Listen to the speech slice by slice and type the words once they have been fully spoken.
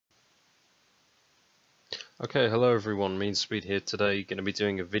Okay, hello everyone, MeanSpeed here today. Going to be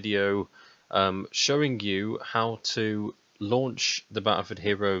doing a video showing you how to launch the Battlefield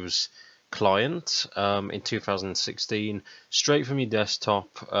Heroes client in 2016 straight from your desktop.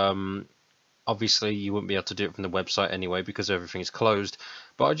 Obviously you wouldn't be able to do it from the website anyway because everything is closed,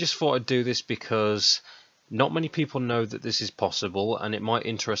 but I just thought I'd do this because not many people know that this is possible and it might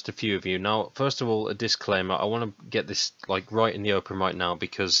interest a few of you. Now, first of all, a disclaimer. I want to get this right in the open right now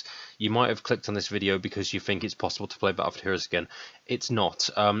because you might have clicked on this video because you think it's possible to play Battlefield Heroes again. It's not.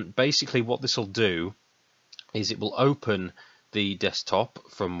 Basically what this will do is it will open the desktop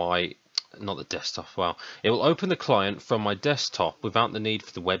from my not the desktop, wow. It will open the client from my desktop without the need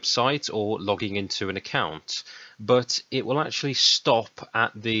for the website or logging into an account, but it will actually stop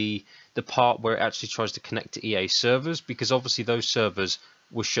at the part where it actually tries to connect to EA servers, because obviously those servers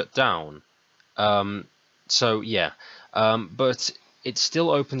were shut down. So yeah, but it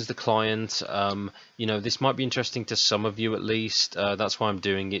still opens the client. You know, this might be interesting to some of you at least. That's why I'm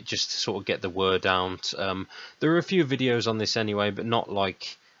doing it, just to sort of get the word out. There are a few videos on this anyway, but not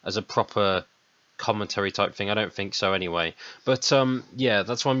like as a proper commentary type thing. I don't think so anyway. But yeah,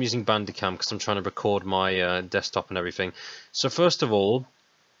 that's why I'm using Bandicam, because I'm trying to record my desktop and everything. So first of all,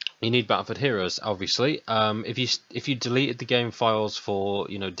 you need Battlefield Heroes, obviously. If you deleted the game files for,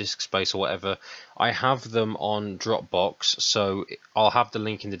 you know, disk space or whatever, I have them on Dropbox, so I'll have the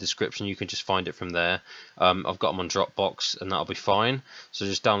link in the description. You can just find it from there. I've got them on Dropbox, and that'll be fine. So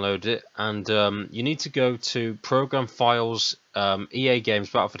just download it, and you need to go to Program Files, EA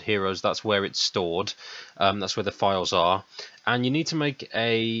Games Battlefield Heroes. That's where it's stored. That's where the files are. And you need to make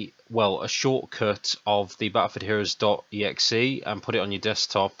a shortcut of the BattlefieldHeroes.exe and put it on your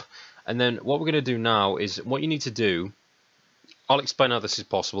desktop. And then what we're going to do now is, what you need to do, I'll explain how this is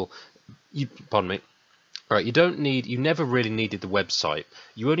possible. Pardon me. Right, you never really needed the website.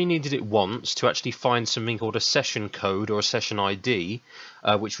 You only needed it once to actually find something called a session code or a session ID,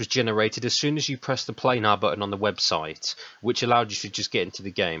 which was generated as soon as you pressed the play now button on the website, which allowed you to just get into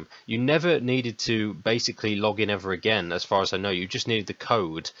the game. You never needed to basically log in ever again, as far as I know. You just needed the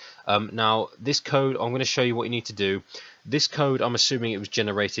code. Now, this code, I'm going to show you what you need to do. This code, I'm assuming it was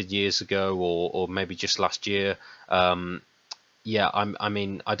generated years ago, or maybe just last year. Yeah, I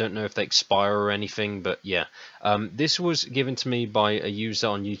mean, I don't know if they expire or anything, but yeah. This was given to me by a user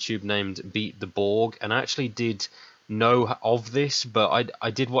on YouTube named BeatTheBorg, and I actually did know of this, but I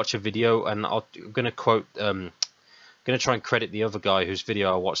did watch a video, and I'm gonna quote, gonna try and credit the other guy whose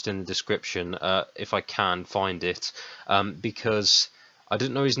video I watched in the description, if I can find it, because I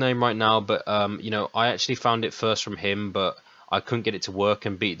didn't know his name right now, but you know, I actually found it first from him, but I couldn't get it to work,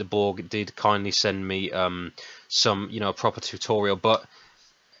 and BeatTheBorg did kindly send me some, you know, a proper tutorial, but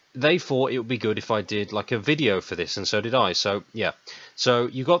they thought it would be good if I did like a video for this, and so did I. So yeah, so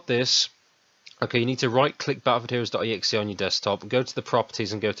you got this. Okay, you need to right click battlefieldheroes.exe on your desktop, go to the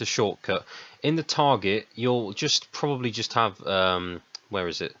properties and go to shortcut. In the target, you'll probably just have where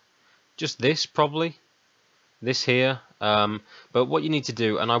is it, just this, probably this here. But what you need to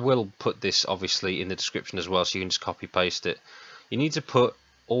do, and I will put this obviously in the description as well, so you can just copy paste it. You need to put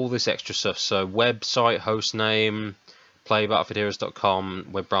all this extra stuff, so website, host name, playbattlefieldheroes.com,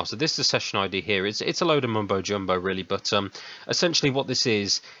 web browser. This is the session ID here. It's a load of mumbo jumbo really, but essentially what this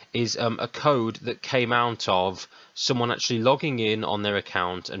is a code that came out of someone actually logging in on their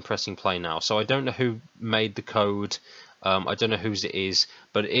account and pressing play now. So I don't know who made the code. I don't know whose it is,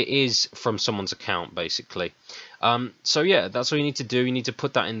 but it is from someone's account basically. So yeah, that's all you need to do. You need to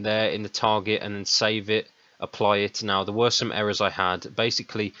put that in there in the target and then save it, apply it. Now, there were some errors I had.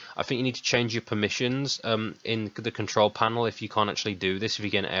 Basically, I think you need to change your permissions in the control panel if you can't actually do this, if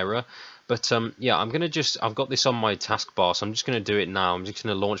you get an error. But yeah, I've got this on my taskbar, so I'm just going to do it now. I'm just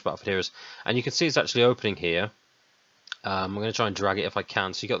going to launch Battlefield Heroes, and you can see it's actually opening here. I'm going to try and drag it if I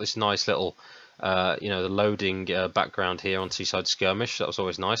can. So you got this nice little you know, the loading background here on Seaside Skirmish. That was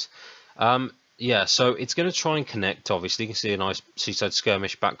always nice. Yeah, so it's going to try and connect. Obviously, you can see a nice Seaside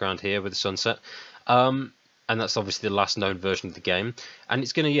Skirmish background here with the sunset, and that's obviously the last known version of the game. And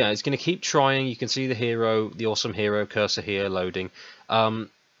it's going to keep trying. You can see the hero, the awesome hero cursor here loading.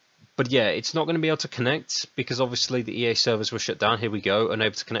 But yeah, it's not going to be able to connect because obviously the EA servers were shut down. Here we go,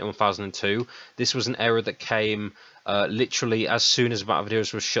 unable to connect 1002. This was an error that came literally as soon as Battlefield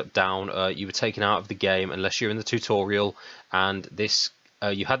Heroes was shut down. You were taken out of the game unless you're in the tutorial, and this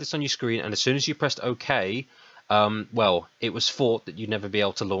you had this on your screen, and as soon as you pressed OK, well, it was thought that you'd never be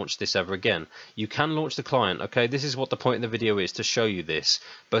able to launch this ever again. You can launch the client, okay? This is what the point in the video is, to show you this.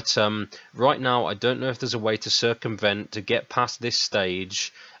 But right now, I don't know if there's a way to circumvent, to get past this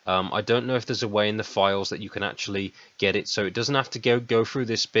stage, I don't know if there's a way in the files that you can actually get it, so it doesn't have to go through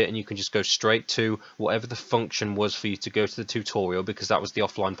this bit, and you can just go straight to whatever the function was for you to go to the tutorial, because that was the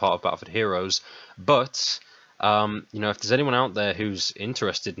offline part of Battlefield Heroes. But you know, if there's anyone out there who's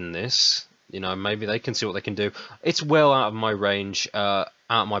interested in this, you know, maybe they can see what they can do. It's well out of my range, out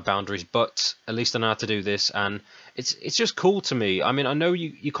of my boundaries, but at least I know how to do this, and it's just cool to me. I mean, I know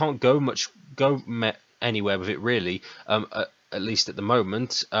you can't go anywhere with it really, at least at the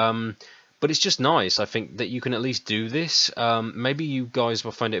moment. But it's just nice, I think, that you can at least do this. Maybe you guys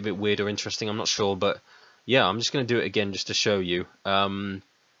will find it a bit weird or interesting, I'm not sure, but yeah, I'm just going to do it again just to show you.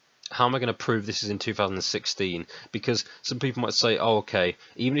 How am I going to prove this is in 2016? Because some people might say, oh, okay,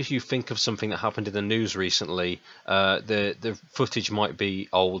 even if you think of something that happened in the news recently, the footage might be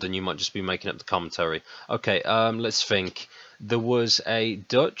old and you might just be making up the commentary. Okay, let's think. There was a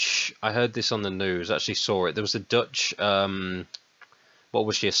Dutch, I heard this on the news, I actually saw it. There was a Dutch, what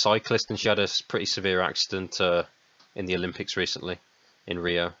was she, a cyclist, and she had a pretty severe accident in the Olympics recently in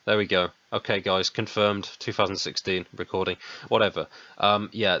Rio. There we go. Okay, guys, confirmed. 2016 recording, whatever.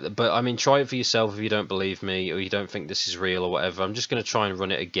 Yeah, but I mean, try it for yourself if you don't believe me or you don't think this is real or whatever. I'm just going to try and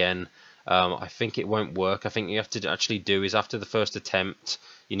run it again. I think it won't work. I think you have to actually do is after the first attempt,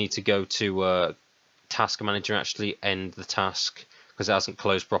 you need to go to Task Manager and actually end the task because it hasn't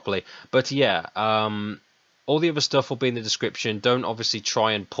closed properly. But yeah, all the other stuff will be in the description. Don't obviously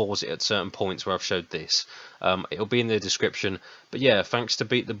try and pause it at certain points where I've showed this. It'll be in the description. But yeah, thanks to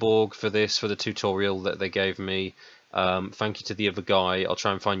BeatTheBorg for this, for the tutorial that they gave me. Thank you to the other guy, I'll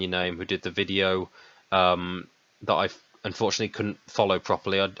try and find your name, who did the video that I unfortunately couldn't follow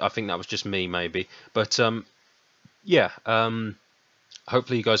properly. I think that was just me maybe. But yeah,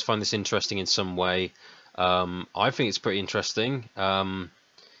 hopefully you guys find this interesting in some way. I think it's pretty interesting.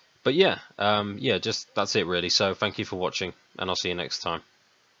 But yeah, yeah, just that's it really. So thank you for watching, and I'll see you next time.